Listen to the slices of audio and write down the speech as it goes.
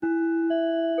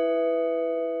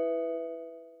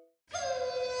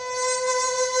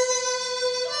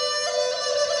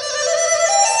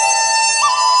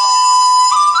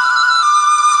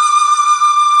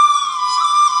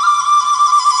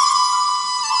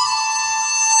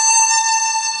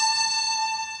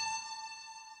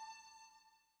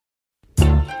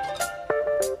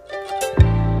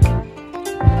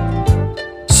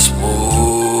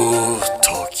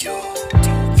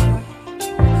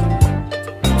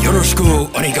ろしくお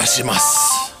願いしま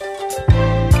す。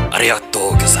ありがと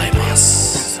うございま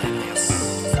す。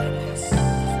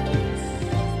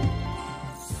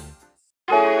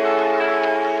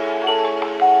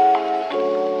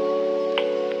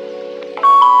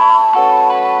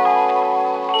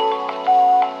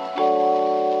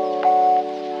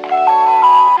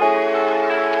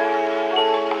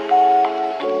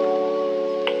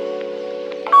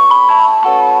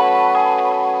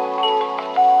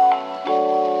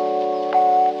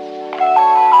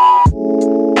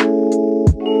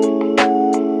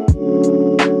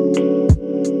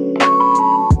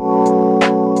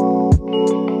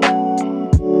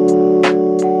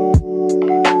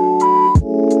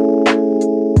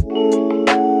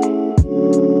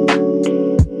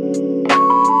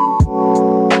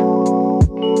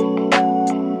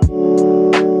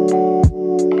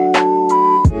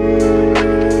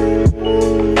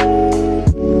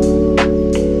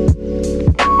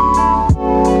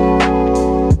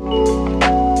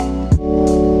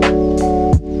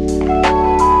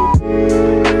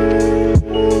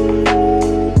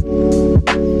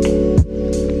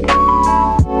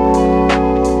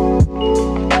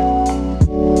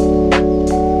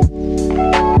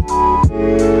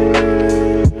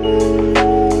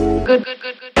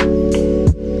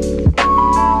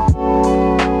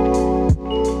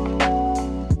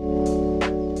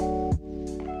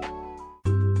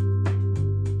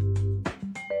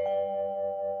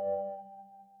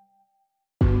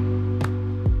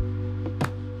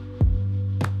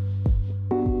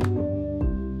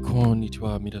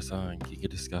Konnichiwa, minasan. Kiki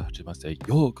desu ka? Hajimase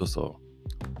yokoso.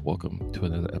 Welcome to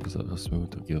another episode of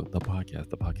Smooth Tokyo, the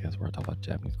podcast where I talk about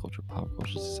Japanese culture, pop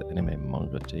culture, anime,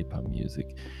 manga, J-pop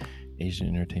music, Asian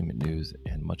entertainment news,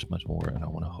 and much, much more. And I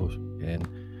want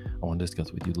to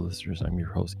discuss with you, the listeners. I'm your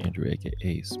host, Andrew,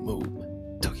 aka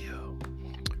Smooth Tokyo.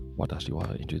 Watashi wa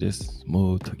into this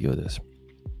Smooth Tokyo this.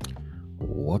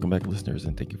 Welcome back, listeners,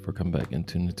 and thank you for coming back and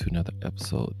tuning into another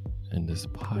episode in this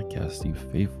podcast, you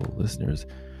faithful listeners.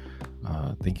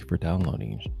 Thank you for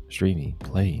downloading, streaming,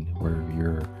 playing, wherever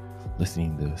you're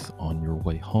listening to this on your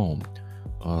way home,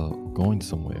 going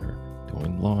somewhere,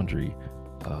 doing laundry,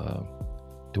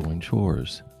 doing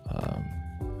chores,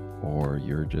 or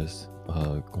you're just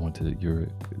you're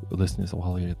listening to this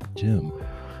while you're at the gym,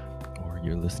 or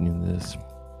you're listening to this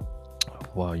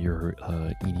while you're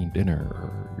eating dinner,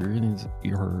 or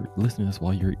you're listening to this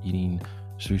while you're eating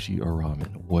sushi or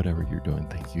ramen, whatever you're doing.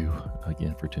 Thank you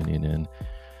again for tuning in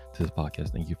to this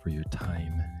podcast. Thank you for your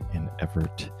time and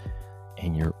effort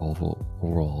and your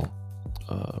overall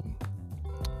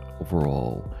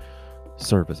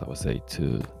service, I would say,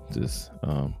 to this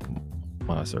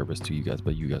my service to you guys,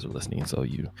 but you guys are listening, so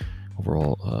you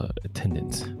overall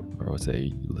attendance, or I would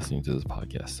say listening to this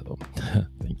podcast. So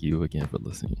thank you again for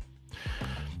listening.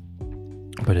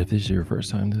 But if this is your first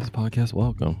time to this podcast,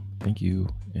 welcome. Thank you,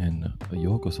 and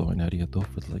yokoso and arigato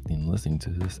for selecting and listening to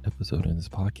this episode in this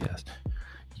podcast.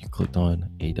 You clicked on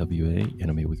AWA,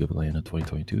 Anime Week of Atlanta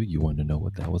 2022. You wanted to know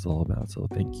what that was all about, so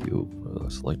thank you for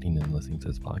selecting and listening to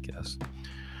this podcast.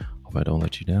 Hope I don't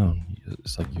let you down.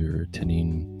 It's like you're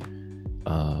attending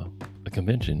a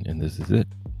convention, and this is it.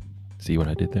 See what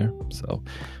I did there? So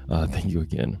thank you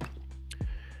again.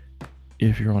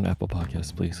 If you're on Apple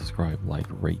Podcasts, please subscribe, like,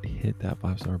 rate, hit that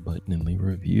 5-star button, and leave a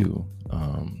review.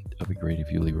 It'd be great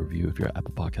if you leave a review if you're an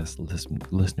Apple Podcast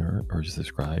listener, or just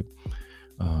subscribe.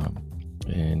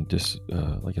 And just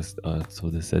so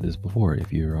this said this before,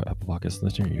 if you're an Apple Podcast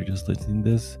listener, you're just listening to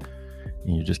this,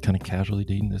 and you're just kind of casually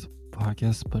dating this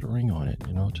podcast, put a ring on it.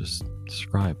 Just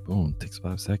subscribe. Boom, takes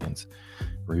 5 seconds.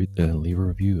 Leave a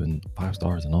review and 5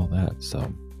 stars and all that.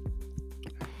 So.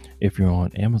 If you're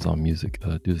on Amazon Music,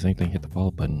 do the same thing. Hit the follow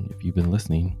button. If you've been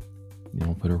listening,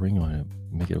 put a ring on it.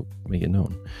 Make it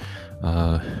known.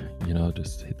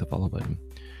 Just hit the follow button.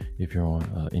 If you're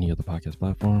on any other podcast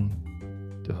platform,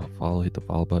 hit the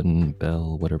follow button,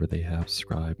 bell, whatever they have.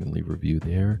 Subscribe and leave a review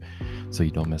there, so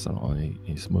you don't miss out on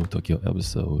a Smooth Tokyo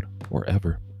episode or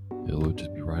ever. It'll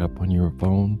just be right up on your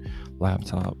phone,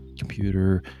 laptop,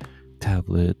 computer,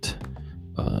 tablet,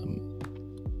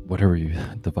 whatever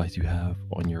device you have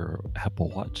on your Apple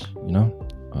Watch,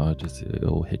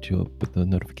 it'll hit you up with the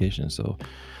notification. So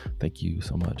thank you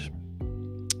so much.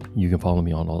 You can follow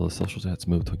me on all the socials at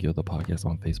Smooth Tokyo, the podcast,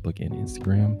 on Facebook and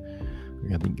Instagram.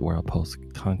 I think where I'll post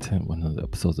content when the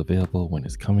episode's available, when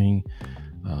it's coming,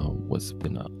 what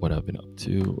I've been up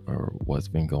to, or what's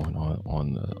been going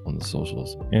on the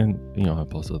socials. And I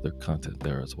post other content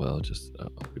there as well. Just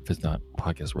if it's not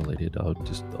podcast related, I'll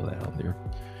just throw that out there.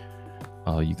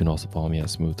 You can also follow me at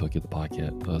Smooth Tokyo, the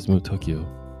podcast, Smooth Tokyo,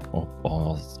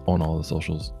 on all the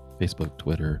socials: Facebook,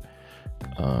 Twitter,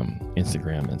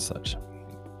 Instagram and such.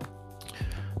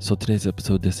 So today's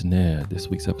episode, this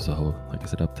week's episode, like I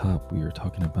said up top,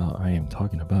 I am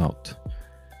talking about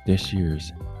this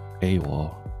year's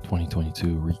AWOL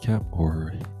 2022 recap,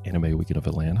 or Anime Weekend of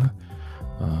Atlanta.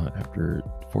 After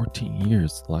 14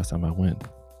 years, the last time I went,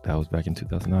 that was back in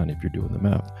 2009, if you're doing the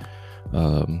math.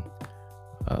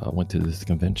 I went to this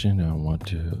convention, and I want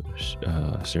to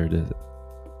share this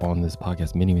on this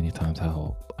podcast many times,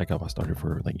 how I got my started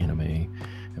for like anime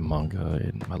and manga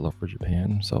and my love for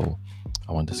Japan. So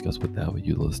I want to discuss with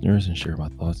you listeners and share my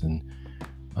thoughts, and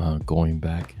going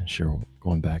back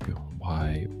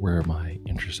where my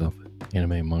interest of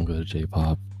anime, manga,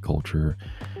 J-pop culture,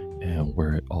 and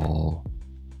where it all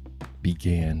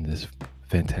began. This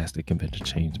fantastic convention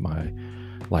changed my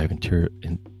life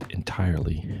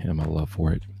entirely, and my love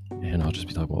for it. And I'll just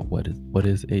be talking about what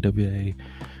is AWA,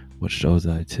 what shows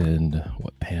I attend,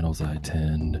 what panels I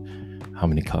attend, how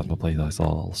many cosplays I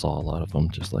saw a lot of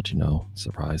them, just to let you know,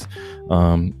 surprise.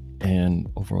 And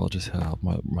overall, just how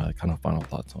my kind of final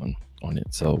thoughts on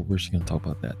it. So we're just going to talk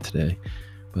about that today.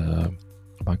 But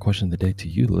my question of the day to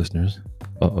you listeners,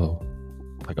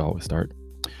 like I always start,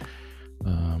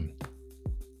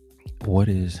 what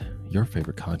is your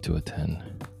favorite con to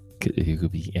attend? It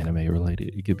could be anime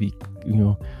related, it could be,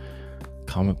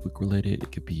 comic book related,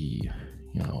 it could be,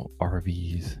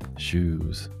 RVs,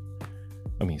 shoes,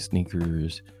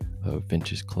 sneakers,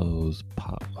 vintage clothes,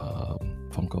 pop,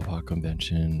 Funko Pop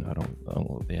convention. I don't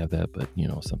know if they have that, but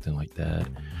something like that.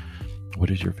 What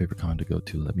is your favorite con to go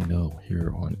to? Let me know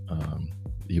here on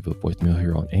you have a voicemail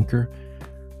here on Anchor,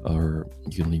 or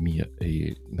you can leave me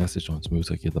a message on Smooth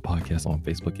Tokyo the podcast on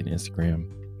Facebook and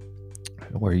Instagram,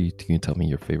 where you can tell me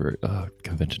your favorite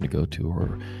convention to go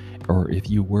to, or if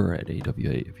you were at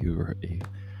AWA, if you were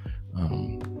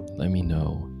let me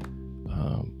know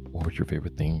what was your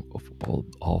favorite thing of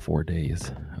all 4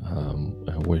 days.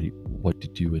 What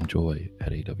did you enjoy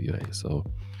at AWA? So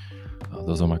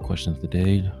those are my questions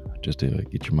today, just to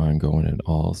get your mind going. And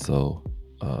also,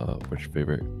 what's your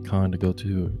favorite con to go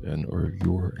to, or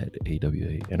you're at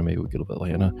AWA, Anime Weekend of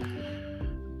Atlanta?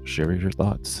 Share your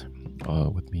thoughts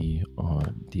with me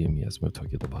on DM me at Smooth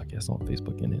Tokyo the podcast on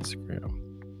Facebook and Instagram.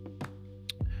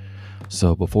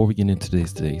 So before we get into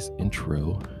today's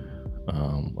intro,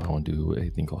 I want to do a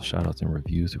thing called shout outs and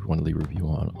reviews. If you want to leave a review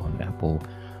on Apple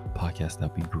Podcasts,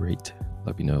 that'd be great.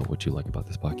 Let me know what you like about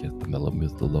this podcast, the mellow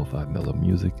music, the lo-fi mellow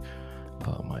music,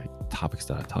 my topics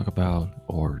that I talk about,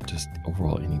 or just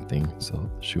overall anything. So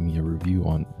shoot me a review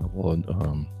on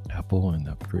Apple, and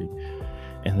that'd be great.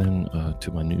 And then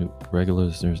to my new regular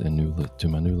listeners and to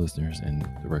my new listeners, and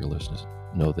the regular listeners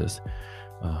know this,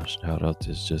 shout out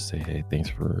to just say, hey, thanks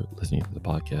for listening to the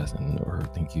podcast, or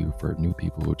thank you for new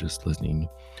people who are just listening.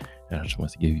 And I just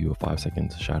want to give you a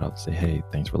 5-second shout out to say, hey,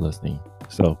 thanks for listening.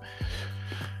 So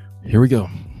here we go.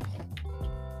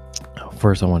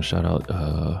 First, I want to shout out,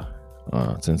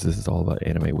 since this is all about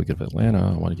Anime Weekend of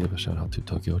Atlanta, I want to give a shout out to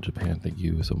Tokyo, Japan. Thank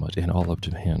you so much. And all of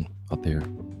Japan out there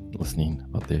listening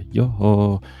out there.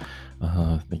 Yo!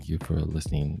 Thank you for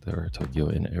listening there, Tokyo,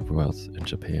 and everywhere else in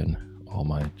Japan. All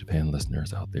my Japan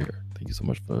listeners out there, thank you so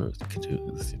much for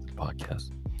continuing listening to the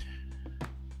podcast.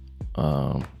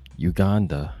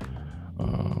 Uganda,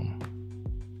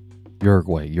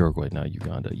 Uruguay, not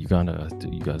Uganda. Uganda,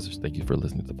 you guys, thank you for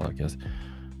listening to the podcast.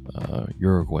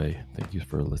 Uruguay, thank you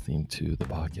for listening to the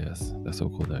podcast. That's so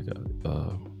cool that I got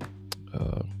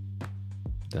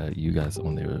that you guys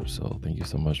on there. So thank you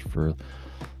so much for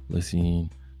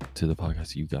listening to the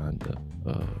podcast. Uganda,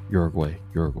 Uruguay.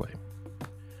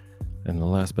 And the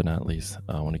last but not least,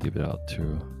 I want to give it out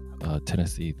to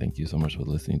Tennessee. Thank you so much for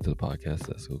listening to the podcast.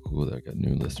 That's so cool that I got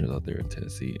new listeners out there in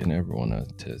Tennessee, and everyone in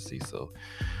Tennessee. So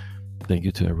thank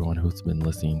you to everyone who's been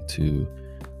listening to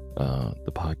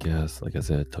the podcast. Like I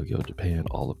said, Tokyo, Japan,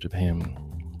 all of Japan,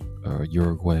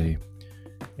 Uruguay,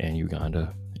 and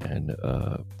Uganda, and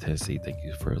Tennessee. Thank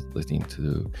you for listening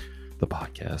to the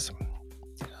podcast.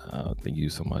 Thank you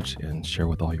so much, and share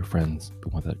with all your friends. The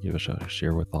ones that give a shout,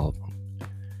 share with all of them.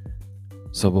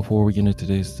 So before we get into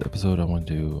today's episode, I want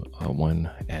to do one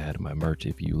ad, my merch.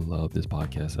 If you love this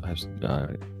podcast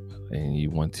and you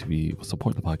want to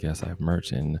support the podcast, I have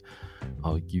merch, and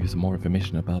I'll give you some more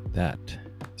information about that.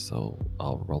 So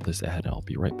I'll roll this ad, and I'll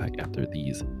be right back after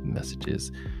these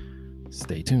messages.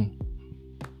 Stay tuned.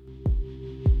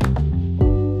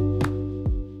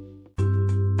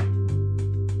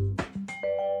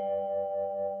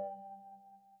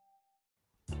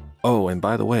 Oh, and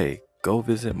by the way, go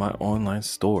visit my online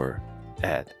store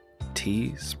at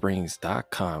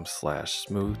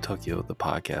teesprings.com/Smooth Tokyo the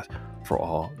podcast for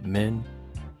all men,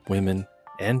 women,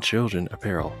 and children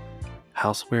apparel,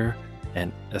 houseware,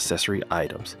 and accessory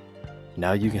items.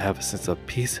 Now you can have a sense of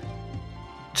peace,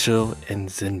 chill, and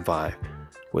zen vibe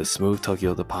with Smooth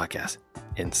Tokyo the podcast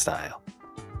in style.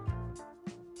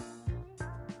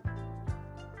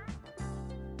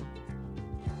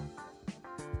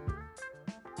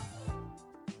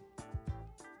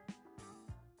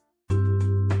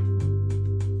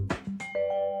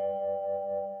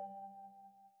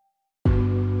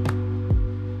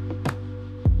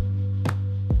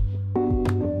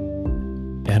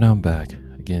 And I'm back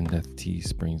again. That's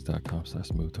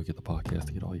teesprings.com/smooth Tokyo the podcast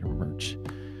to get all your merch.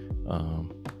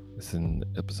 It's in the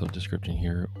episode description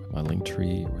here with my link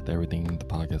tree with everything the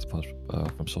podcast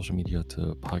from social media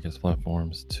to podcast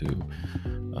platforms to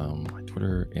my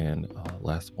Twitter, and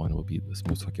last one will be the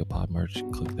Smooth Tokyo Pod merch.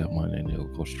 Click that one and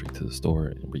it'll go straight to the store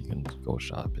and where you can go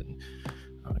shop and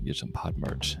get some pod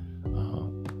merch.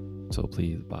 So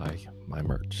please buy my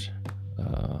merch.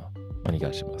 お願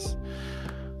いします。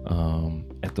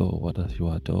私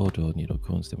は道場に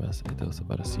録音してます。素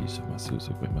晴らしい週末を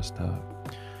過ごしました。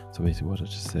So basically what I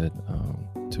just said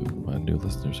to my new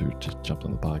listeners who just jumped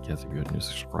on the podcast, if you're a new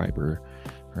subscriber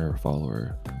or a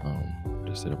follower,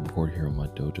 just said I'm recording here on my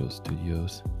Dojo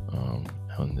Studios on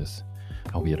this.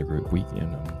 I hope you had a great week,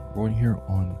 and I'm recording here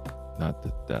on, not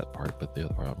that part, but the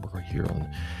other part. I'm recording here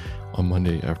on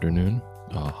Monday afternoon,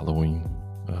 Halloween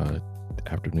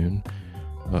afternoon.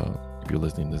 If you're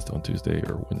listening to this on Tuesday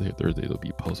or Wednesday or Thursday, it'll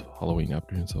be post-Halloween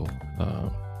afternoon. So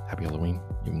happy Halloween,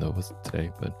 even though it was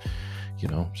today. But,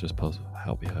 just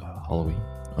post-happy Halloween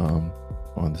on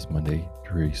this Monday,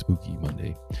 very spooky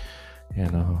Monday.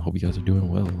 And I hope you guys are doing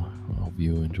well. I hope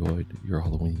you enjoyed your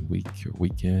Halloween week, your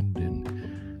weekend,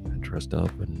 and dressed up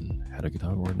and had a good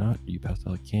time or not. You passed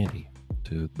out candy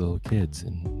to little kids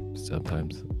and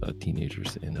sometimes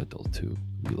teenagers and adults too.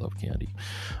 We love candy.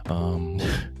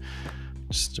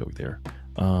 Just a joke there.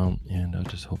 And I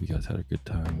just hope you guys had a good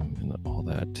time and all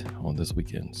that on this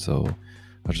weekend. So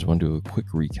I just want to do a quick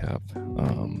recap,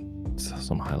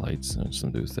 some highlights and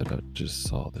some news that I just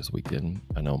saw this weekend.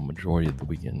 I know majority of the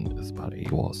weekend is about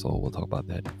AWOL, so we'll talk about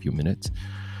that in a few minutes.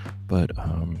 But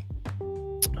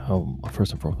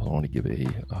first and foremost, I want to give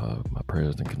my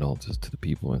prayers and condolences to the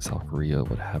people in South Korea.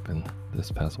 What happened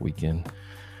this past weekend?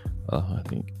 I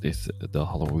think they said the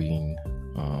Halloween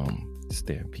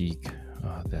stampede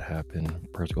that happened.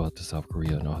 Prayers go out to South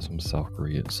Korea. I know some South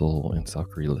Korea, Seoul and South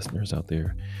Korea listeners out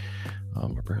there.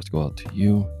 My prayers go out to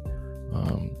you.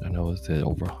 I know it said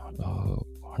over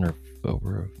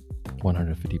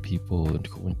 150 people,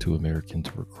 including 2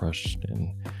 Americans, were crushed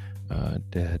and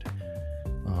dead.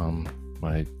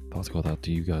 My thoughts go out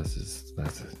to you guys.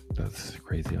 That's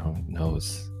crazy. I know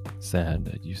it's sad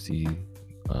that you see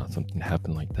something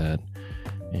happen like that.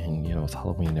 And it's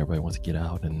Halloween. Everybody wants to get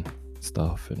out and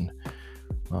stuff, and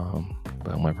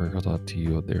but my prayer goes out to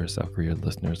you out there, South Korea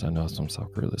listeners. I know some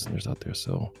South Korea listeners out there,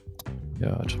 so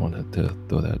yeah, I just wanted to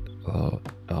throw that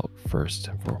out first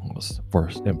and foremost.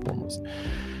 But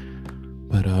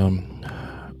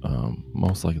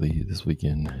most likely this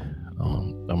weekend,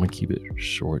 I'm gonna keep it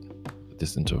short,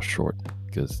 this intro short,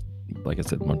 because like I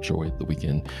said, majority of the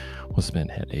weekend was spent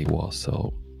at AWOL.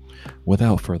 So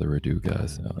without further ado,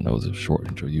 guys, I know it's a short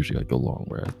intro. Usually I go long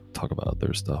where I talk about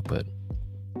other stuff, but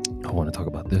I want to talk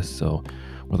about this. So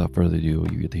without further ado,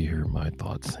 you get to hear my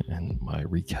thoughts and my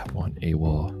recap on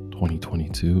AWOL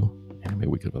 2022 Anime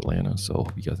Week of Atlanta. So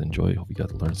hope you guys enjoy. Hope you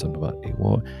guys learn something about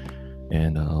AWOL,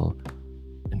 and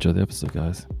enjoy the episode,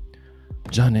 guys.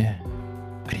 Jane,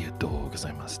 arigatou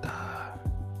gozaimashita.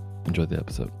 Enjoy the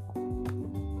episode.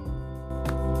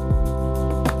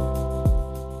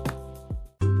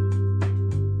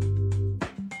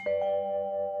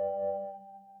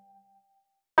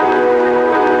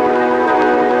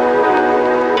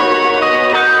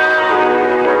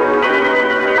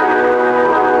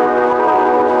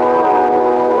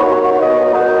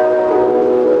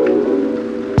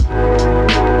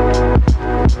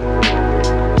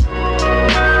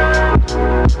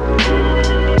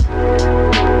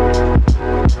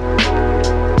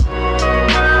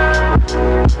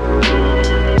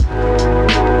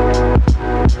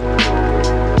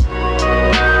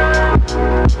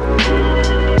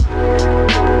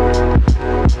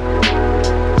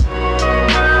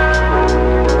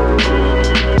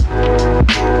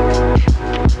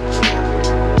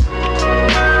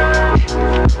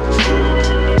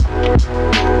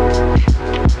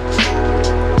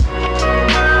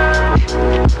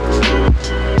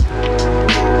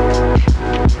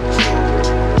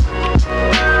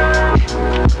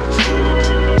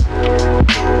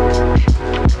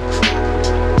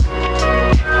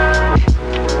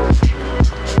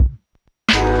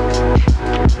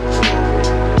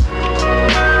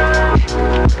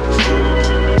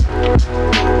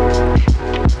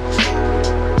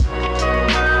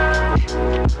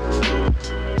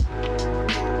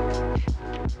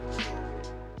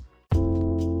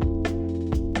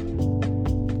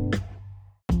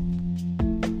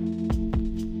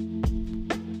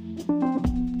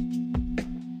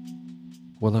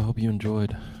 Well, I hope you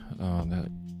enjoyed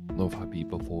that lo-fi beat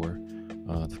before.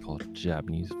 It's called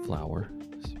Japanese Flowers.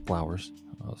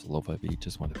 It's a lo-fi beat.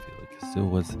 Just wanted to feel it because it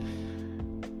was.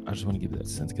 I just want to give you that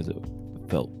sense because it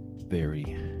felt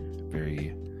very,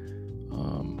 very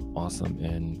awesome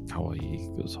and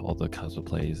kawaii. It was all the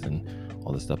cosplays and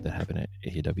all the stuff that happened at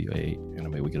AWA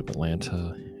Anime Weekend of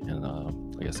Atlanta. And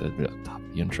like I said, at the top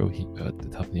of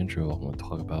the intro, I want to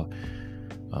talk about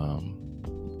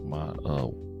my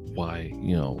why,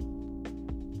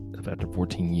 after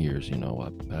 14 years, I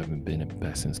haven't been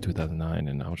back since 2009,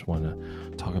 and I just want to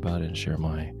talk about it and share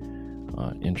my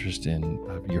interest in.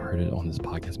 You heard it on this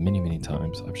podcast many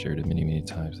times. I've shared it many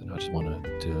times, and I just wanted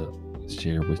to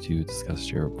share with you,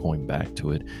 share going back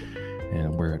to it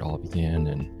and where it all began,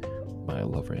 and my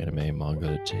love for anime,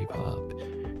 manga, J-pop,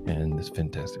 and this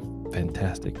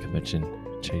fantastic convention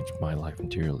changed my life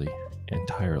entirely, and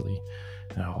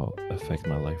how it affected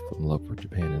my life from love for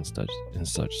Japan and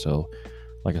such. So,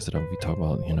 like I said, I'm gonna be talking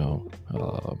about,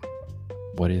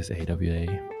 what is AWA,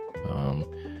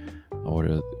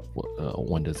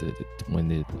 when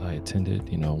did I attend it,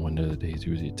 when are the days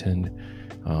you usually attend,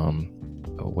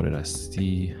 what did I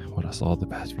see, what I saw the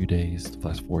past 4 days, 3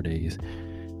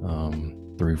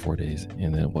 or 4 days,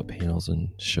 and then what panels and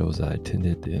shows I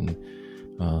attended, and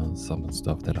some of the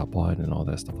stuff that I bought and all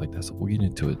that stuff like that. So we'll get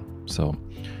into it. So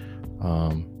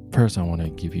first I want to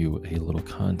give you a little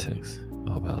context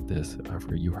about this.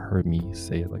 You heard me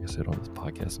say it, like I said, on this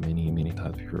podcast many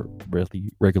times. If you're a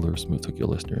regular Smooth Tokyo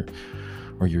listener,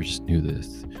 or you're just new to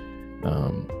this,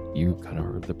 you kind of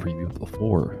heard the preview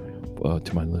before.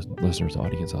 To my listeners,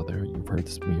 audience out there, you've heard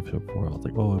this preview before. I was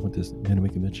like, I went to this anime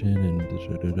convention and went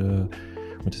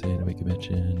to the anime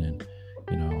convention, and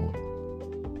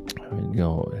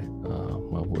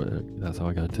that's how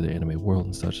I got to the anime world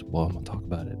and such. Well, I'm gonna talk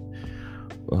about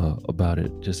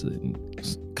it just in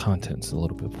contents a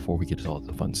little bit before we get to all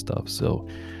the fun stuff. So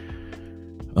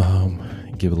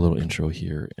give a little intro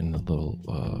here and a little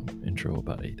intro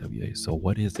about AWA. So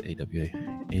what is the AWA?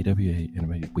 AWA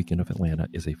Anime Weekend of Atlanta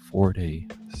is a 4-day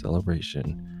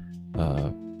celebration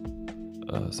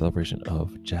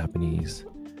of Japanese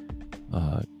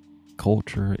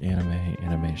culture, anime,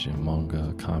 animation,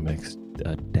 manga, comics,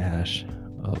 a dash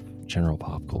of general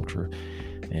pop culture,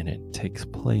 and it takes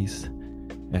place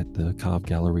at the Cobb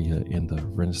Galleria in the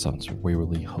Renaissance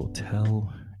Waverly Hotel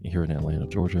here in Atlanta,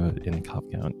 Georgia, in Cobb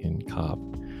County.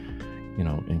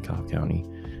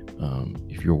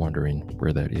 If you're wondering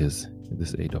where that is,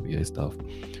 this AWA stuff.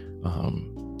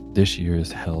 This year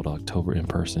is held in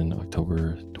person,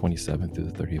 October 27th through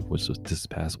the 30th, which was this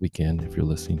past weekend. If you're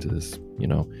listening to this,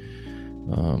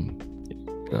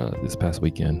 this past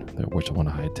weekend, which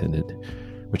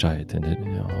I attended,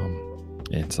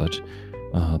 and such.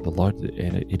 AWA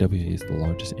is the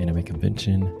largest anime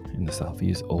convention in the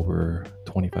Southeast, over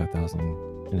 25,000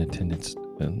 in attendance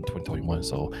in 2021.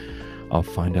 So I'll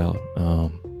find out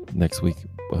next week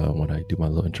when I do my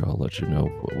little intro. I'll let you know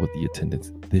what the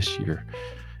attendance this year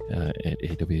at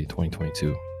AWA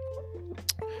 2022.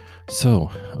 So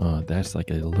that's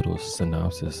like a little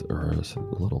synopsis or a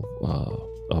little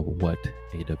of what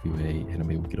AWA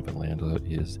Anime Weekend of Atlanta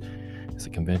is. It's a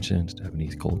convention,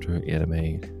 Japanese culture,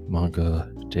 anime,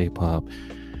 manga, J-pop,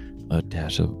 a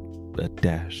dash of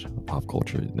pop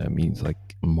culture. That means like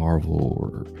Marvel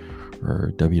or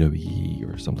WWE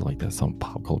or something like that, some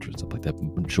pop culture and stuff like that.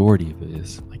 But majority of it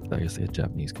is like I said,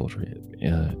 Japanese culture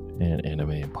and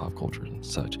anime and pop culture and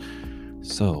such.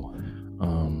 So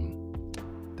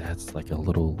that's like a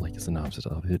little like a synopsis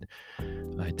of it.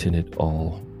 I attended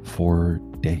all 4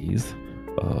 days.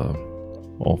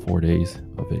 All 4 days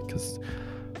of it because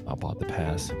I bought the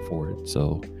pass for it.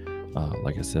 So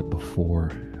like I said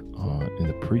before in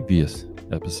the previous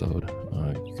episode,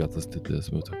 you got to listen to this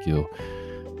Smooth Tokyo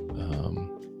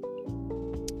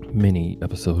mini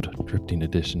episode drifting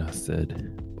edition. I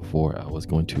said before I was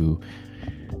going to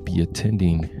be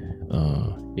attending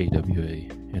AWA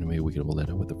Anime Weekend of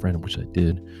Atlanta with a friend, which I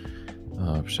did.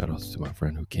 Shout outs to my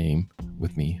friend who came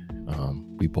with me.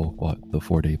 We both bought the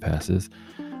 4-day passes.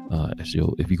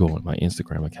 If you go on my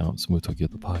Instagram account, Smooth Tokyo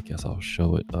the podcast, I'll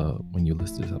show it. When you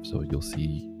listen to this episode, you'll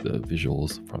see the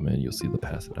visuals from it. You'll see the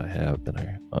pass that I have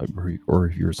or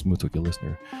if you're a Smooth Tokyo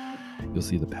listener, you'll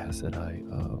see the pass that I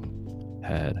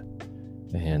had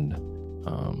and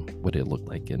what it looked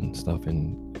like and stuff.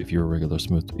 And if you're a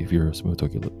Smooth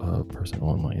Tokyo person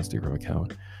on my Instagram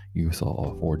account, you saw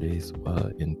all 4 days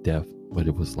in depth what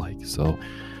it was like. So,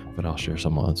 but I'll share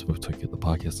some on Smooth Tokyo the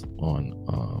podcast on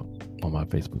my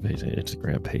Facebook page and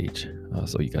Instagram page,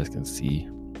 so you guys can see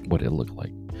what it looked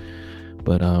like.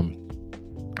 But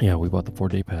yeah, we bought the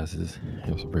 4-day passes.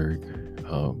 It was very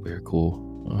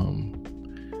cool.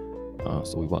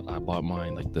 So I bought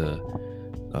mine like the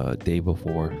day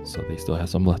before, so they still have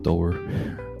some left over.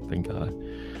 Thank God.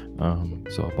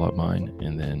 So I bought mine,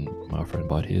 and then my friend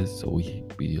bought his. So we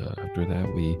after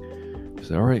that we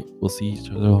said, all right, we'll see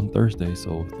each other on Thursday.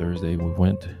 So Thursday we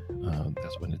went.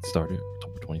 That's when it started,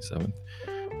 October 27th.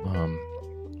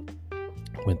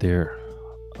 Went there.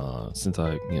 Since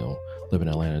I live in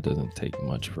Atlanta, it doesn't take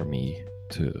much for me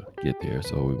to get there.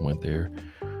 So we went there.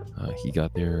 He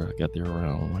got there. I got there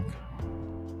around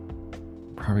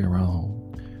probably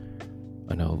around,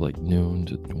 I know, like noon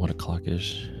to 1 o'clock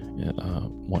ish. It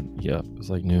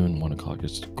was like noon, 1 o'clock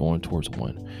ish, going towards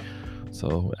 1.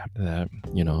 So after that,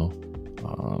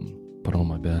 put on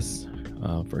my best.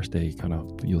 First day, kind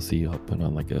of, you'll see, I put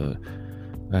on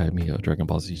I had me a Dragon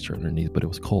Ball Z shirt underneath, but it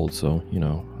was cold, so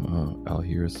out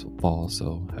here it's fall,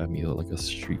 so I had me like a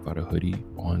Street Fighter hoodie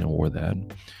on and wore that.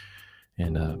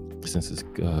 And since this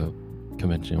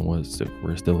convention we're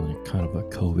still in kind of a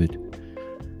COVID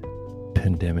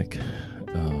pandemic,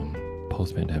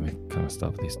 post-pandemic kind of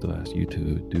stuff, they still ask you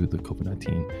to do the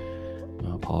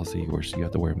COVID-19 policy, where you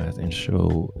have to wear a mask and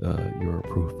show your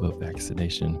proof of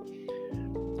vaccination.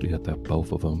 You have to have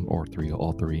both of them, or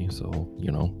all three. So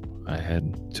I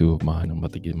had 2 of mine. I'm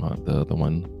about to get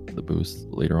the boost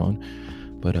later on.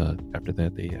 But after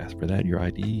that, they ask for that, your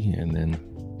ID, and then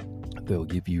they'll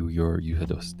give you you had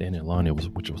to stand in line,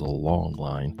 which was a long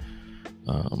line.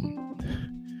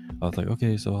 I was like,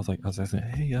 okay, so I was asking,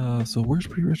 hey, so where's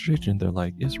pre-registration? They're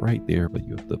like, it's right there, but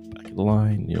you have the back of the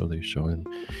line, they're showing,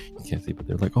 you can't see, but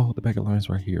they're like, oh, the back of the line's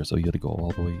right here. So you have to go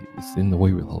all the way, it's in the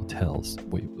Waverly Hotels,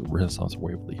 Renaissance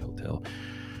Waverly Hotel.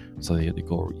 So you had to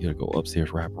go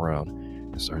upstairs, wrap around,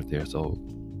 and start there. So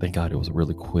thank God it was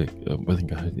really quick.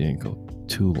 Thank God it didn't go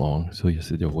too long. So you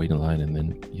sit there waiting in line, and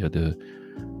then you had to,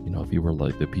 if you were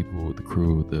like the people, the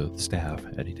crew, the staff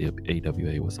at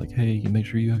AWA was like, hey, you make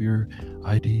sure you have your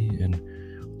ID and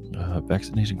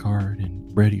vaccination card and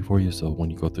ready for you. So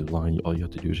when you go through the line, all you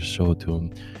have to do is just show it to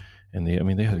them. And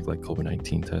they had like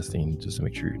COVID-19 testing just to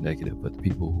make sure you're negative. But the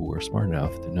people who were smart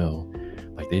enough to know,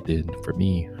 like they did for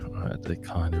me at the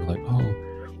con, they were like,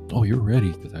 oh, you're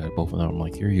ready, because I had both of them. I'm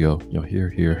like, here you go,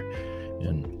 here,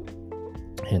 and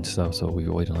stuff. So we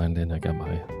waited in line, and I got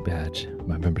my badge,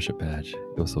 my membership badge.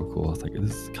 It was so cool. I was like,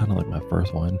 this is kind of like my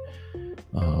first one,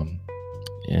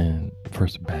 and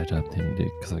first badge I attended,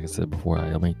 because like I said before,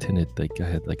 I only attended, I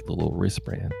had like the little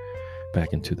wristband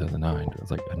back in 2009. I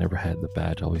was like, I never had the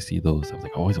badge. I always see those. I was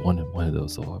like, I always wanted one of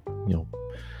those. So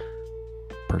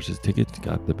purchased tickets,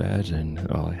 got the badge, and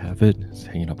I have it. It's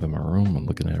hanging up in my room. I'm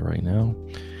looking at it right now.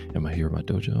 I'm here at my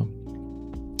dojo.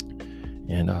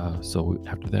 And so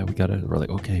after that, we're like,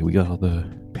 okay, we got all the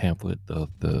pamphlet of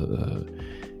the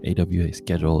AWA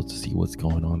schedule to see what's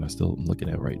going on. I'm looking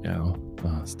at it right now.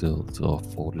 Still all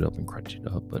folded up and crunched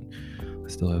up, but I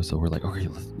still have. So we're like, okay,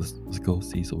 let's go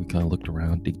see. So we kind of looked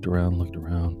around,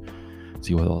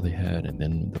 see what all they had. And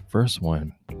then the first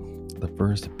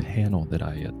panel that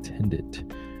I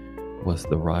attended was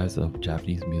the rise of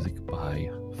Japanese music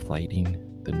by Fighting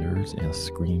the Nerds and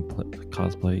Scream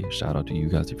Cosplay. Shout out to you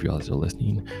guys if you guys are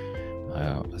listening.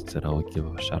 I said I would give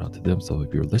a shout out to them. So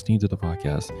if you're listening to the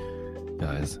podcast,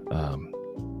 guys,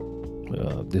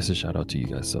 this is a shout out to you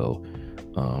guys. So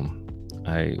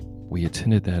we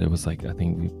attended that. It was like, I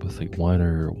think it was like one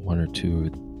or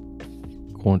two,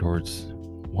 going towards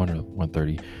 1 or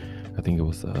 1:30. I think it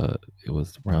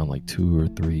was around like 2 or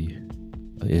 3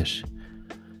 ish.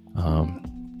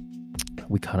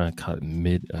 We kind of caught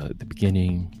the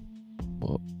beginning.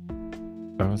 Well,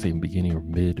 I don't say beginning or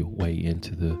midway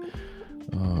into the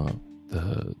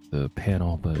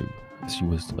panel, but she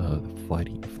was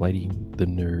fighting the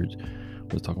nerds.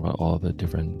 Was talking about all the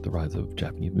rise of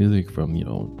Japanese music from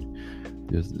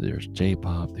there's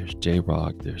J-pop, there's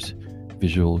J-rock, there's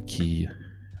visual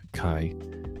kai,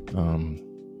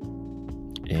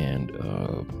 and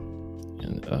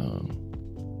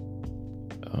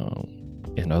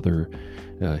other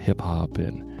hip hop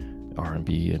and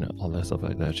R&B and all that stuff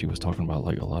like that. She was talking about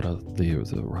like a lot of the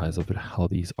rise of it, how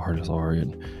these artists are,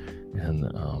 and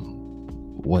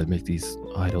what makes these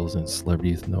idols and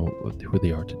celebrities know who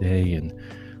they are today, and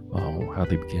how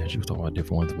they began. She was talking about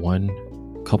different ones. One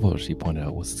couple she pointed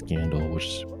out was Scandal,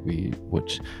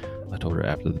 which I told her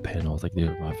after the panel, I was like,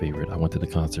 they're my favorite. I went to the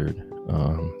concert,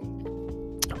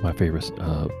 my favorite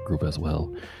group as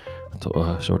well.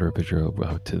 I showed her a picture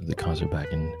of to the concert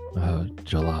back in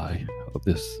July of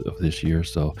this year.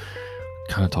 So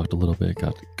kind of talked a little bit,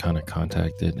 got kind of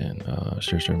contacted and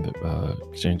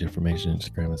exchanged information,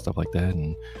 Instagram and stuff like that,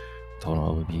 and told them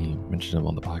I would be mentioning them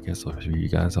on the podcast. So if you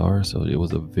guys are, so it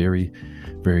was a very,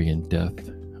 very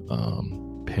in-depth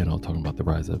panel talking about the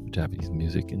rise of Japanese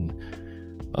music. And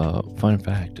fun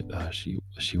fact,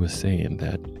 she was saying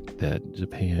that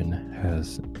Japan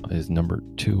is number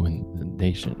 2 in the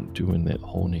nation, doing that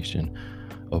whole nation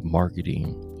of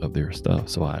marketing of their stuff.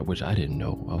 So which I didn't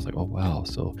know. I was like, oh wow.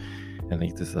 So I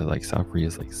think this is like South Korea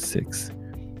is like 6.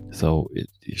 So it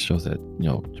shows that,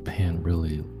 Japan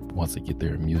really wants to get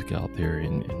their music out there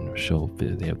and show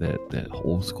that they have that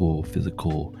old school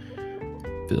physical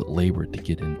labor to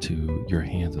get into your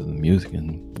hands of the music,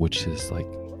 and which is like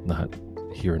not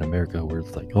here in America where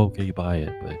it's like, okay, you buy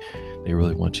it, but they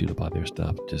really want you to buy their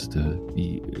stuff just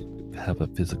to have a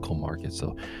physical market.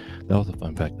 So that was a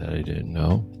fun fact that I didn't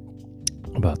know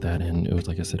about that. And it was,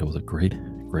 like I said, it was a great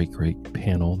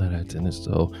panel that I attended.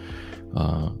 So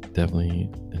definitely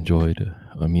enjoyed.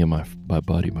 Me and my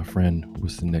buddy, my friend who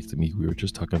was sitting next to me, we were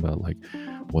just talking about like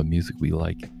what music we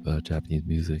like, Japanese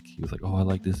music. He was like, oh, I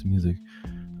like this music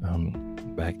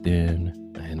back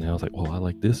then, and I was like, oh, I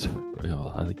like this,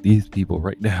 I like these people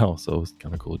right now. So it was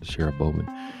kind of cool to share a moment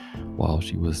while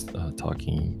she was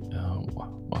talking.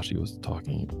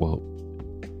 Well,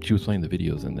 she was playing the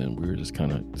videos, and then we were just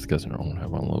kind of discussing having our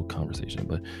own little conversation.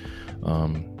 But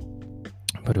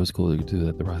it was cool to do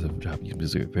that. The rise of Japanese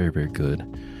music, very, very good,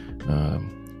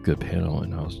 good panel,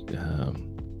 and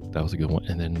that was a good one.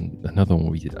 And then another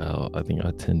one I think I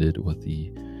attended was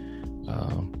the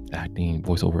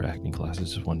voiceover acting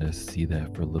classes. Just wanted to see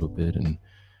that for a little bit, and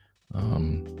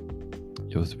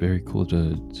it was very cool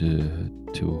to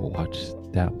watch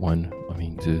that one. I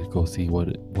mean, to go see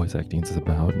what voice acting is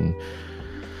about, and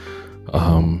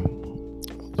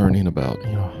learning about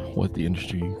what the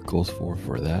industry goes for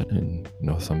that. And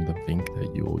some of them think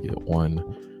that you will get one.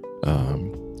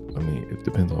 I mean, it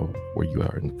depends on where you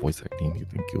are in voice acting. You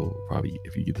think you'll probably,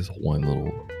 if you get this one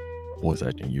little voice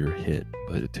acting, you're hit,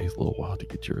 but it takes a little while to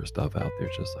get your stuff out there,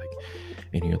 just like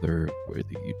any other, whether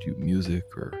you do music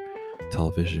or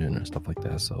television or stuff like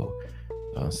that. So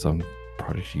some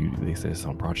projects they say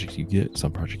some projects you get,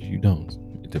 some projects you don't.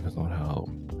 It depends on how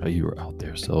you are out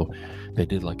there. So they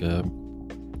did like a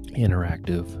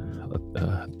interactive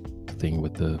thing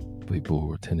with the people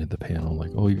who attended the panel,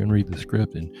 like, oh, you're gonna read the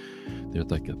script, and there's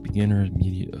like a beginner,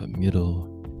 middle,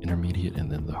 intermediate,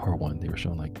 and then the hard one. They were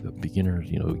showing like the beginners,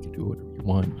 you can do whatever you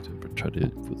want. You can try to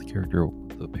put the character,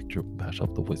 the picture, match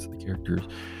up the voice of the characters.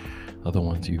 Other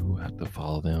ones, you have to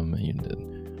follow them, and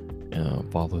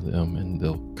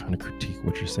they'll kind of critique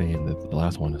what you're saying. The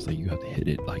last one is like you have to hit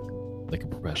it like a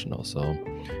professional. So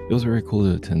it was very cool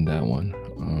to attend that one.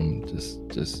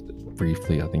 Just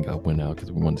briefly, I think I went out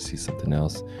because we wanted to see something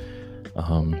else.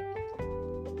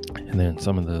 And then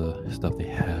some of the stuff they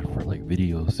had for like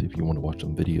videos, if you want to watch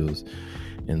some videos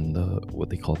in what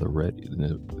they call the red,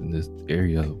 in this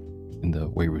area in the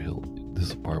Waverly Hill. This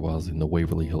is part while I was in the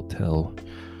Waverly Hotel,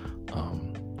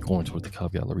 going towards the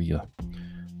Cove Galleria.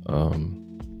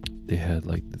 They had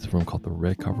like this room called the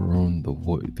Red Cover Room, the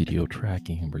video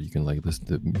tracking, where you can like listen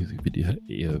to music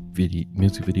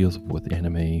videos with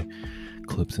anime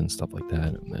clips and stuff like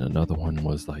that. And then another one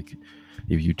was like,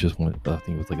 if you just want, I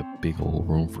think it was like a big old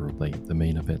room for like the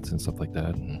main events and stuff like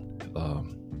that. And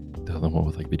the other one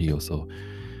was like video. So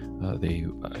I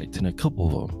attended a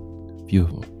couple of them, few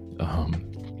of them.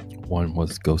 One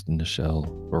was Ghost in the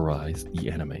Shell Arise, the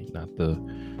anime, not the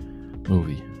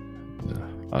movie.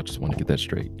 I just want to get that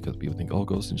straight because people think, oh,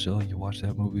 Ghost in the Shell, you watch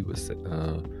that movie with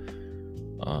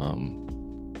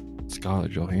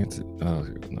Scarlett Johansson.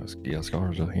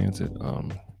 Scarlett Johansson.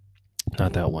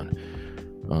 Not that one.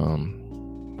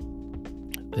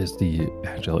 Is the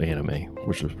actual anime,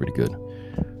 which was pretty good.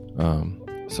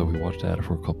 So we watched that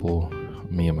for a couple.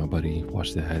 Me and my buddy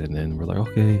watched that, and then we're like,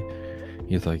 okay.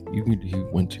 He's like, you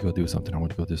went to go do something. I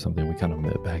went to go do something. We kind of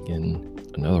met back in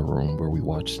another room where we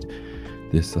watched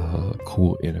this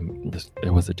cool anime. It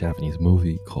was a Japanese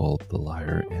movie called The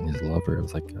Liar and His Lover. It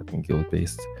was like, I think it was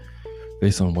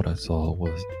based on what I saw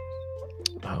was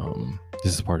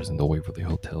this part is in the Waverly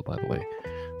Hotel, by the way,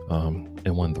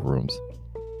 in one of the rooms.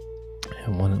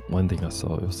 And one thing I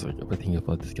saw, it was like a thing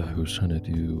about this guy who was trying to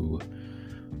do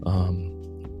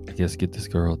I guess get this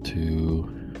girl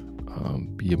to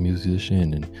be a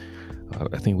musician, and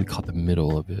I think we caught the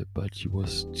middle of it, but she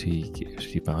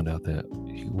found out that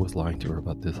he was lying to her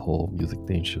about this whole music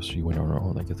thing. She went on her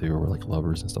own. I guess they were like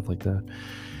lovers and stuff like that.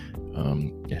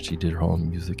 And she did her own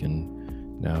music,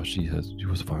 and now she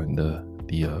was finding the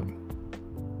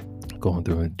going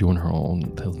through and doing her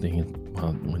own thing.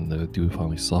 And when the dude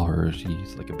finally saw her,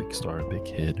 she's like a big star, a big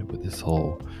hit with this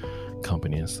whole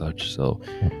company and such. So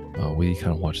we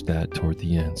kind of watched that toward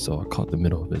the end. So I caught the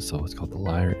middle of it. So it's called The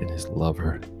Liar and His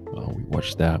Lover. we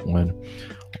watched that one.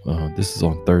 This is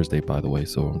on Thursday, by the way,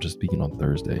 so I'm just speaking on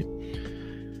Thursday.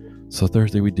 So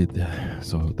Thursday we did that.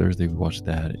 So Thursday we watched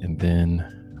that, and then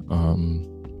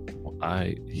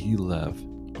he left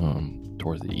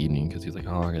towards the evening because he's like,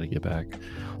 oh, I gotta get back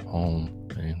home,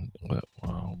 and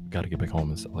gotta get back home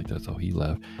and stuff like that. So he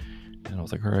left, and I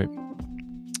was like, all right.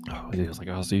 He was like,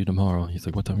 I'll see you tomorrow. He's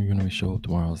like, what time are you gonna show up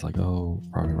tomorrow? I was like, oh,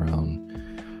 probably around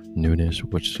noonish,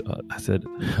 which I said,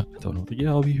 I told him, yeah,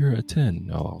 I'll be here at 10.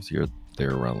 No, I was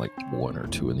there around like 1 or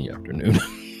 2 in the afternoon.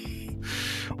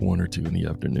 1 or 2 in the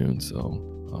afternoon. So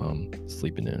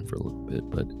sleeping in for a little bit,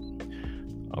 but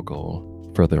I'll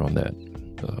go further on that.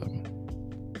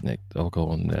 I'll go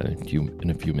on that in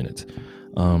a few minutes.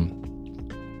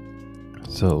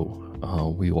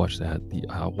 We watched that.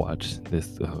 I watched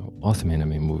this awesome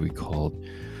anime movie called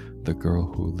The Girl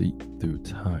Who Leaped Through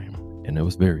Time, and it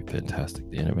was very fantastic.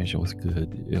 The animation was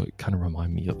good. It kind of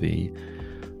reminded me of a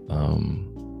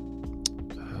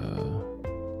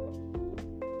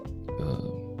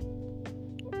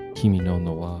Kimi no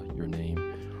Nawa, Your Name,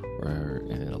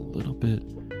 and a little bit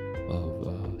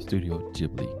of Studio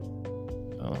Ghibli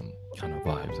kind of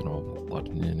vibes, and all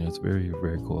watching it, and it was very,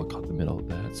 very cool. I caught the middle of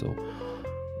that, so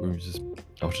I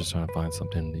was just trying to find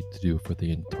something to do toward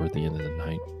the end of the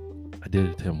night. I did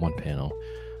attend one panel,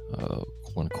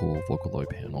 one cool Vocaloid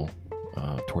panel,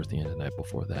 towards the end of the night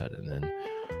before that, and then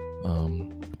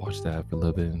watched that for a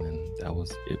little bit, and then that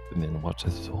was it. And then watched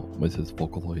his cool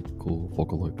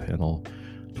Vocaloid panel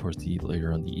towards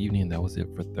later in the evening. That was it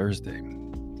for Thursday.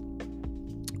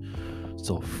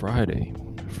 So Friday,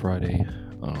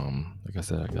 like I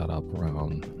said, I got up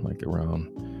around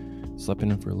slept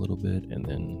in for a little bit, and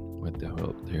then went down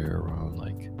up there around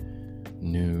like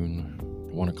noon,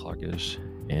 1 o'clock ish.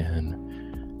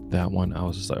 And that one, I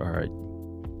was just like, all right,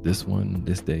 this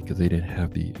day, because they didn't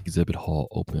have the exhibit hall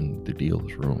open, the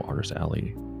dealer's room, Artist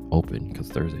Alley open, because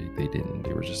Thursday they didn't.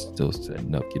 They were just still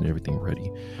setting up, getting everything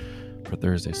ready for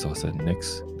Thursday. So I said the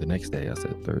next day, I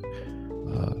said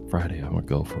Friday, I'm gonna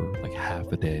go for like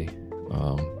half a day,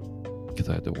 because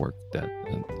I had to work at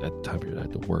the time period. I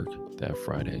had to work that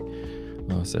Friday.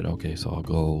 I said, okay, so I'll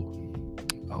go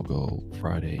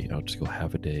Friday. I'll just go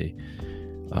half a day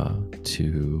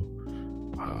to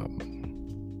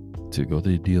go to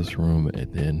the deals room,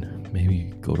 and then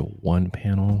maybe go to one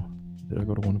panel. Did I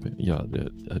go to one panel? Yeah,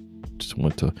 I just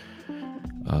went to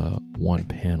one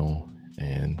panel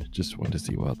and just wanted to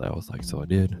see what that was like. So I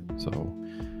did. So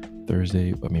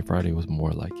Friday was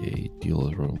more like a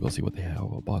dealer's room. Go see what they have.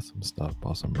 I bought some stuff,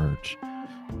 bought some merch.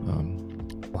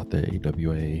 Bought the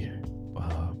AWA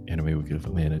Anime Weekend of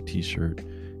Atlanta t-shirt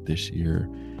this year,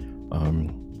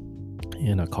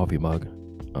 and a coffee mug.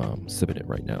 Sipping it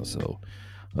right now. So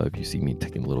if you see me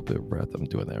taking a little bit of breath, I'm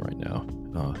doing that right now.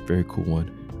 Very cool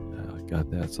one. I got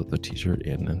that. So the t-shirt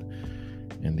and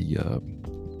the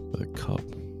cup,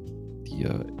 the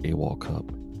AWOL cup.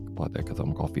 Bought that because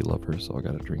I'm a coffee lover, so I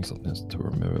got to drink something to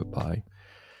remember it by.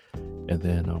 And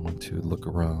then I went to look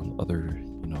around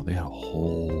they had a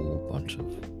whole bunch of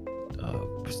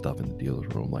stuff in the dealer's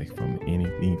room, like from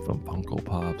anything from Funko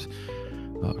Pops.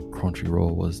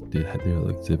 Crunchyroll had their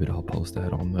exhibit. I'll post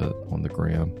that on the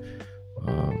gram.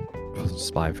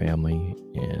 Spy Family,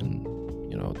 and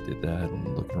did that,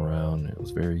 and looking around, it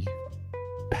was very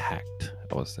packed,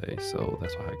 I would say. So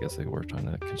that's why I guess they were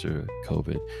trying to consider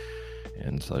COVID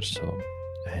and such. So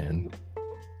and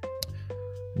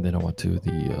then I went to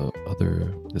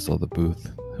this other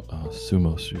booth,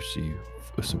 Sumo Sushi,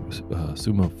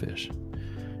 Sumo Fish,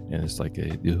 and it's like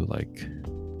they do like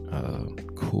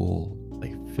cool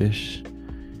like fish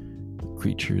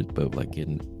creatures, but like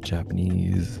in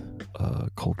Japanese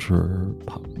culture,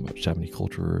 Japanese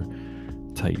culture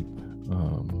type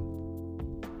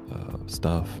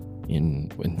stuff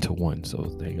into one. So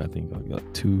I think I got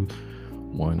two.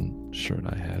 One shirt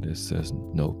I had, it says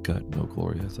 "No Gut, No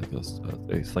Glory." It's like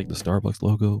the Starbucks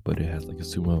logo, but it has like a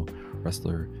sumo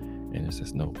wrestler, and it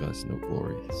says "No Guts, No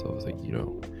Glory." So it's like,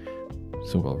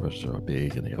 sumo wrestlers are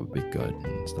big and they have a big gut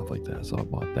and stuff like that. So I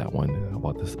bought that one, and I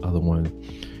bought this other one.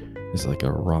 It's like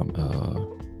a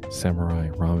samurai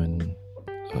ramen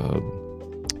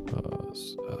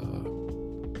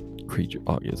creature.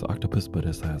 It's octopus, but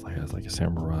it has like a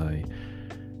samurai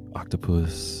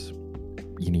octopus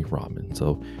eating ramen.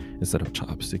 So instead of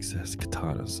chopsticks, it has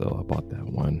katana. So I bought that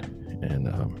one,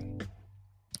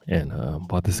 and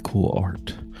bought this cool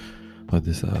art of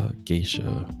this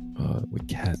geisha with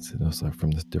cats, and it was like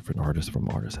from this different artist from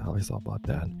Artist Alley. So I bought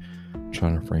that,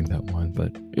 trying to frame that one,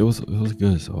 but it was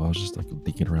good. So I was just like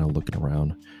looking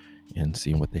around and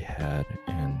seeing what they had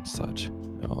and such,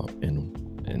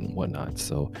 and whatnot.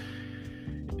 So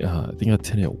I think I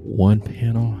attended one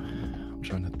panel. I'm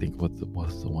trying to think what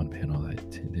was the one panel I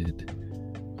attended.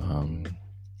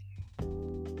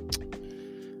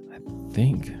 I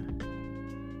think,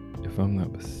 if I'm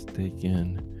not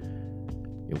mistaken,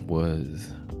 it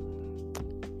was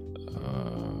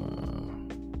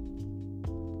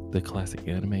the classic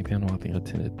anime panel. I think I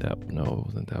attended that. No, it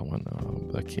wasn't that one.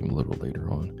 That came a little later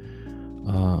on.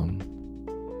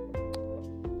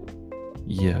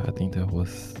 Yeah, I think that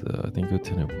was. I think I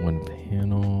attended one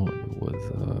panel. It was.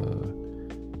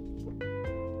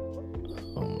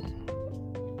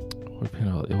 What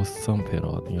panel? It was some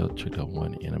panel. I think I checked out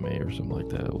one anime or something like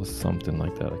that. It was something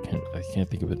like that. I can't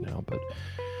think of it now, but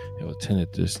I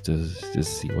attended just to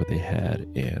see what they had,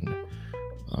 and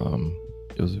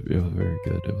it was very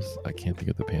good. I can't think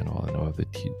of the panel. I know I have the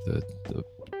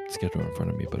schedule in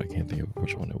front of me, but I can't think of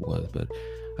which one it was. But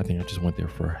I think I just went there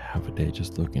for half a day,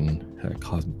 just looking at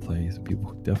cosplays.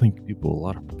 A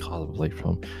lot of cosplay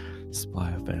from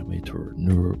Spy Family to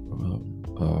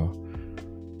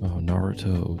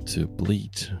Naruto to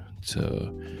Bleach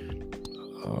to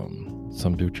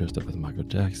some dude dressed up as Michael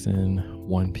Jackson,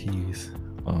 One Piece.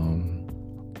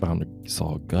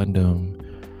 Saw Gundam.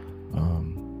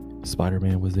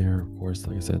 Spider-Man was there, of course.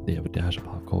 Like I said, they have a dash of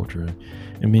pop culture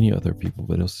and many other people,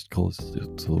 but it was cool.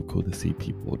 It's so cool to see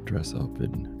people dress up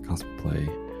and cosplay.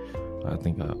 I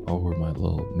think I wore my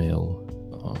little male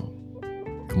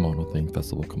kimono thing,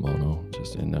 festival kimono,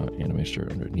 just in an anime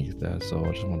shirt underneath that. So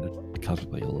I just wanted to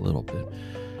cosplay a little bit.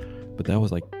 But that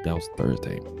was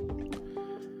Thursday.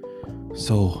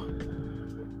 So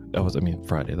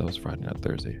Friday. That was Friday, not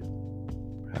Thursday.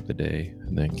 Half the day,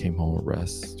 and then came home,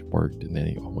 rest, worked, and then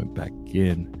I went back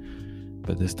in.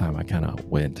 But this time I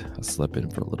slept in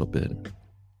for a little bit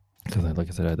because, like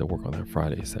I said, I had to work on that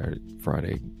Friday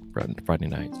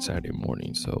night, Saturday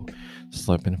morning. So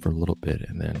slept in for a little bit,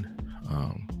 and then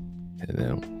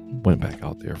went back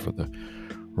out there for the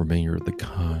remainder of the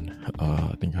con.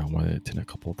 I think I wanted to attend a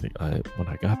couple of things. When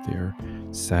I got there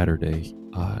Saturday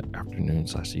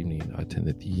afternoon/evening, I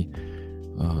attended the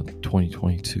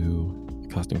 2022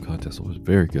 costume contest. It was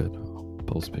very good. I'll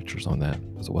post pictures on that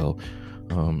as well.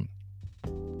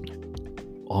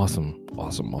 Awesome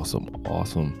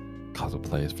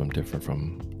cosplays from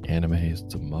animes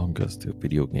to mangas to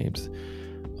video games,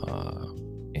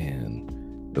 and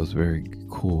it was very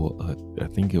cool. I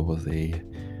think it was the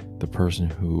person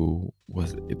who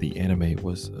was the anime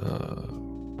was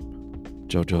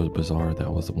JoJo's Bizarre.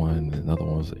 That was the one. Another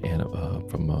one was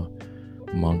from a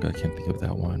manga. I can't think of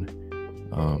that one.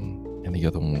 And the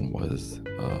other one was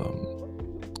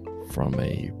from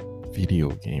a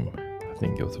video game. I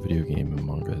think it was a video game and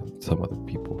manga, some other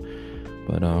people.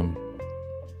 But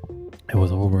it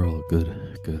was overall good.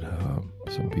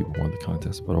 Some people won the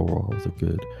contest, but overall it was a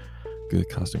good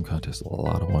costume contest. A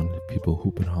lot of people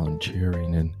hooping, hollering,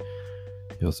 cheering, and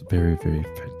it was very, very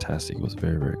fantastic. It was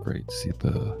very, very great to see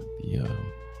the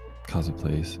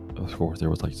cosplays. Of course, there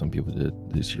was like some people did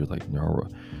this year, like Naruto.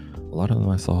 A lot of them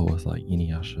I saw was like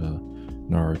Inuyasha,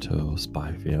 Naruto,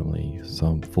 Spy Family,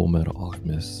 some Full Metal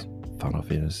Alchemist, Final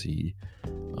Fantasy,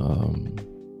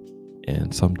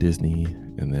 and some Disney,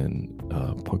 and then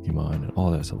Pokemon and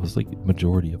all that stuff. It was like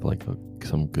majority of like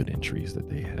some good entries that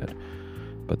they had,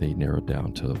 but they narrowed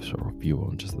down to a few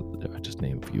of them. I just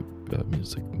named a few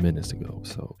minutes ago.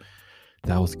 So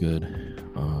that was good.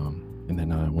 And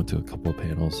then I went to a couple of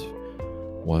panels.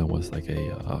 One was like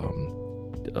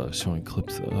showing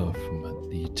clips from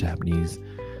the Japanese,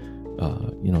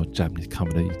 Japanese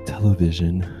comedy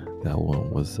television. That one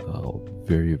was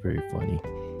very, very funny.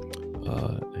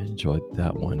 I enjoyed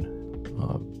that one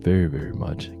very, very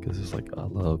much because it's like I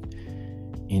love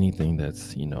anything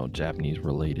that's Japanese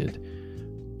related.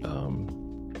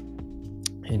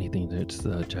 Anything that's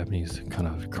Japanese kind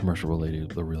of commercial related,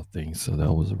 the real thing. So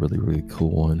that was a really, really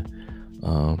cool one.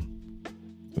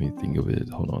 Let me think of it.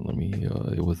 Hold on.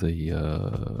 It was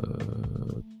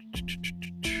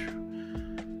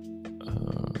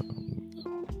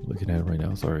looking at it right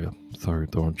now. Sorry,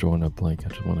 drawing a blank. I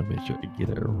just want to make sure I get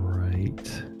it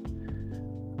right.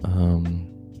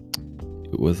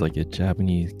 It was like a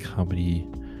Japanese comedy,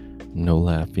 no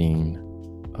laughing,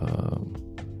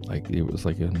 it was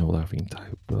like a no laughing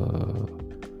type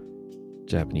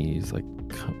Japanese like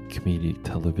comedic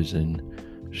television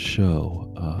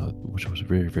show, which was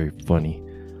very, very funny.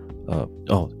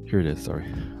 Here it is. Sorry.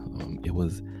 It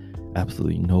was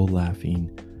absolutely no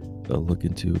laughing. Look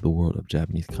into the world of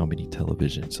Japanese comedy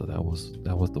television. So that was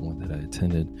the one that I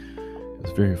attended. It It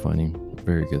was very funny,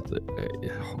 very good.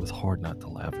 It was hard not to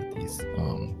laugh at these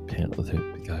panels.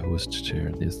 The guy who was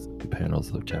sharing these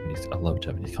panels of Japanese. I love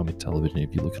Japanese comedy television.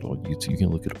 If you look it on YouTube, you can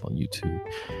look it up on YouTube,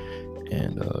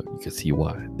 and you can see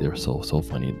why they're so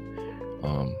funny.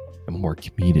 And more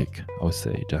comedic. I would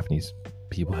say Japanese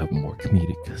people have more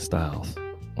comedic styles.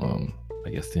 I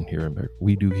guess than here in America.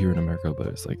 We do here in America, but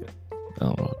it's like, I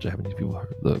don't know, Japanese people are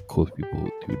the coolest people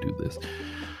who do this.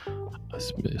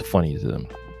 It's funny to them.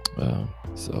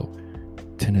 So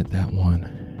attended that one,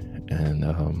 and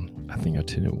I think I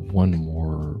attended one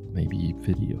more maybe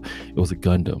video. It was a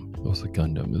Gundam.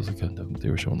 They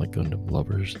were showing like Gundam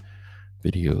lovers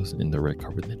videos in the red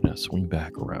carpet, then I swing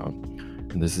back around,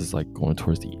 and this is like going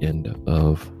towards the end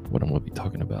of what I'm going to be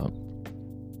talking about.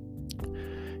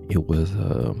 It was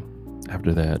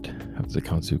after the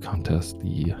Kansu contest,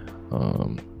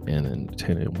 and then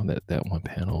attended that one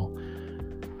panel.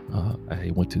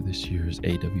 I went to this year's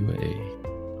AWA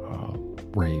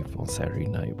rave on Saturday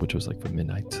night, which was like from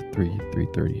midnight to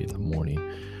 3:30 in the morning,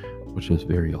 which was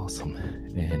very awesome.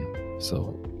 And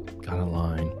so got in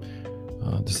line.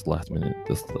 Just last minute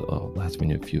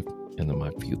few and then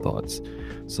my few thoughts.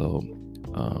 So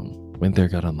went there,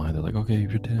 got online. They're like, okay,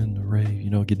 if you're 10 the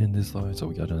rave, get in this line. So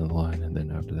we got in the line, and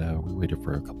then after that we waited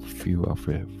for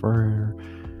for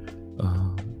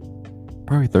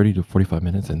probably 30 to 45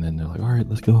 minutes, and then they're like, all right,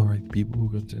 let's go. All right, people who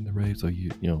are going to attend the rave. So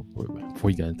before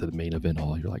you got into the main event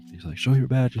hall, you're like, show your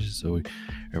badges. So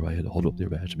everybody had to hold up their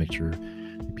badge to make sure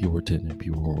people were attending,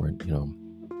 people weren't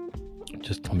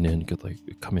just coming in,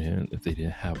 if they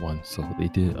didn't have one. So they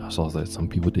did. I saw that some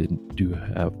people do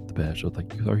have the badge. So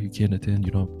like, you can't attend,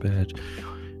 you don't have a badge,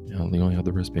 they only have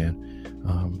the wristband.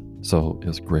 So it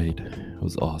was great, it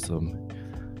was awesome.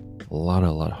 A lot of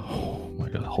oh my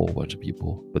god, a whole bunch of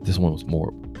people, but this one was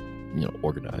more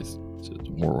organized. So it's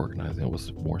more organized, and it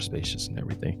was more spacious and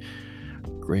everything.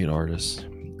 Great artist,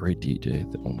 great DJ.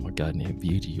 Oh my god, named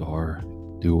VGR,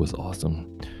 dude was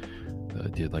awesome.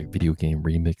 Did like video game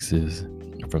remixes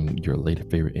from your latest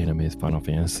favorite animes, Final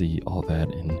Fantasy, all that,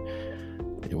 and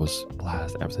it was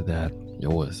blast. After that, it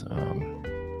was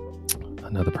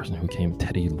another person who came,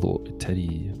 Teddy Lloyd,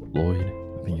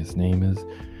 I think his name is.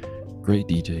 Great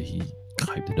DJ, he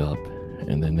hyped it up.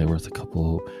 And then there was a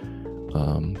couple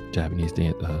Japanese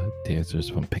dancers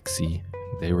from Pixie.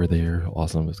 They were there.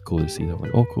 Awesome. It's cool to see them.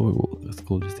 Like, oh, cool. It's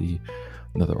cool to see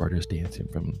another artist dancing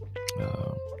from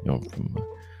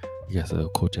I guess a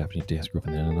cool Japanese dance group.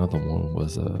 And then another one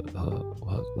was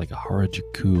like a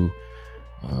Harajuku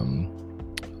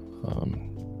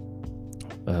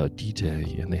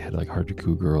DJ, and they had like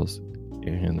Harajuku girls,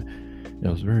 and it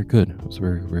was very good. It was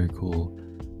very, very cool.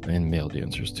 And male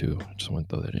dancers too. I just want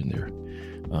to throw that in there.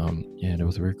 And it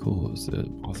was very cool. It was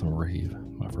an awesome rave.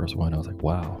 My first one, I was like,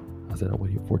 wow. I said, I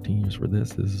waited 14 years for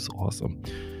this. This is awesome.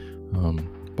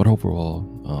 But overall,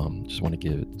 just want to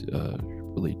give it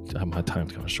really, my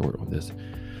time's kind of short on this.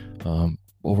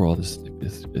 Overall,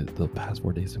 the past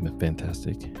 4 days have been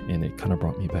fantastic, and it kind of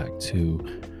brought me back to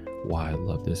why I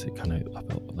love this. I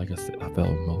felt, like I said, I felt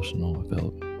emotional. I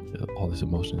felt all this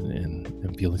emotion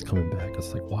and feelings coming back.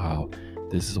 It's like, wow,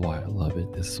 this is why I love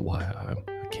it. This is why I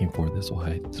came for it. This is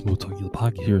why Smooth Tokyo the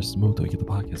podcast here. Smooth Tokyo the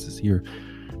podcast is here,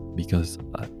 because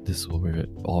this is where it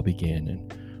all began.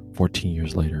 And 14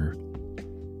 years later,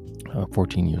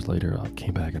 I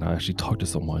came back and I actually talked to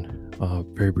someone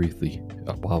very briefly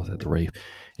while I was at the rave,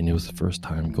 and it was the first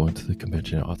time going to the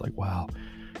convention. I was like, wow.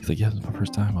 He's like, yeah, it's my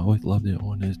first time. I always loved it. I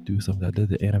wanted to do something. I did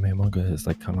the anime manga. It's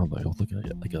like kind of like I was looking at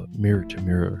it like a mirror to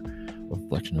mirror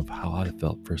reflection of how I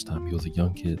felt first time. He was a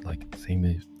young kid, like the same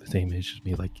age as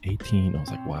me, like 18. I was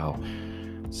like, wow.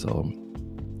 So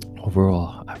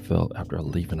overall, I felt after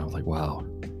leaving, I was like, wow.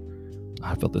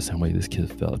 I felt the same way this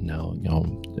kid felt now,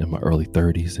 in my early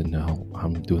 30s, and now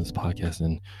I'm doing this podcast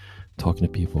and talking to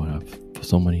people, and I have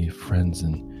so many friends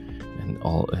and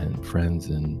friends,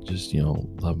 and just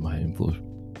love my influence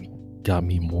got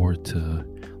me more to,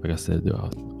 like I said,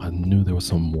 I knew there was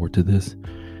some more to this,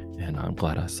 and I'm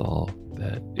glad I saw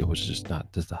that it was just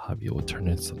not just a hobby. It would turn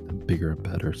into something bigger and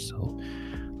better. So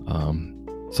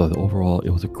overall,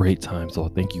 it was a great time. So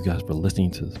thank you guys for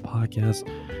listening to this podcast.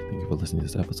 Thank you for listening to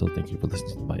this episode. Thank you for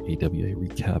listening to my AWA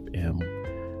recap and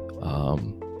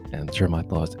share my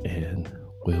thoughts. And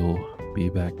we'll be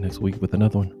back next week with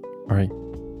another one. All right.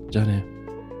 じゃあね。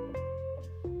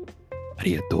あ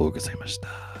りがとうございました。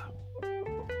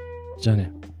じゃあ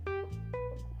ね。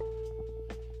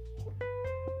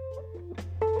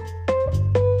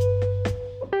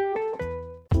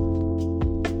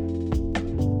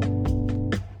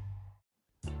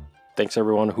Thanks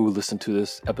everyone who listened to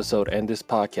this episode and this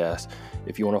podcast.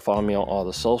 If you want to follow me on all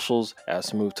the socials at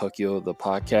Smooth Tokyo the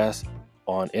podcast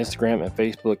on Instagram and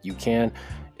Facebook, you can.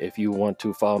 If you want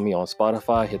to follow me on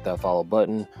Spotify, hit that follow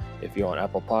button. If you're on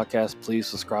Apple Podcasts, please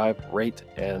subscribe, rate,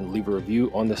 and leave a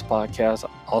review on this podcast.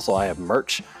 Also, I have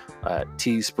merch at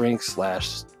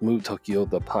Teespring/Smooth Tokyo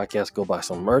the podcast. Go buy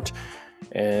some merch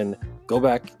and go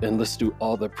back and listen to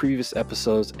all the previous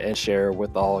episodes and share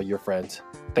with all your friends.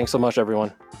 Thanks so much,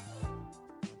 everyone.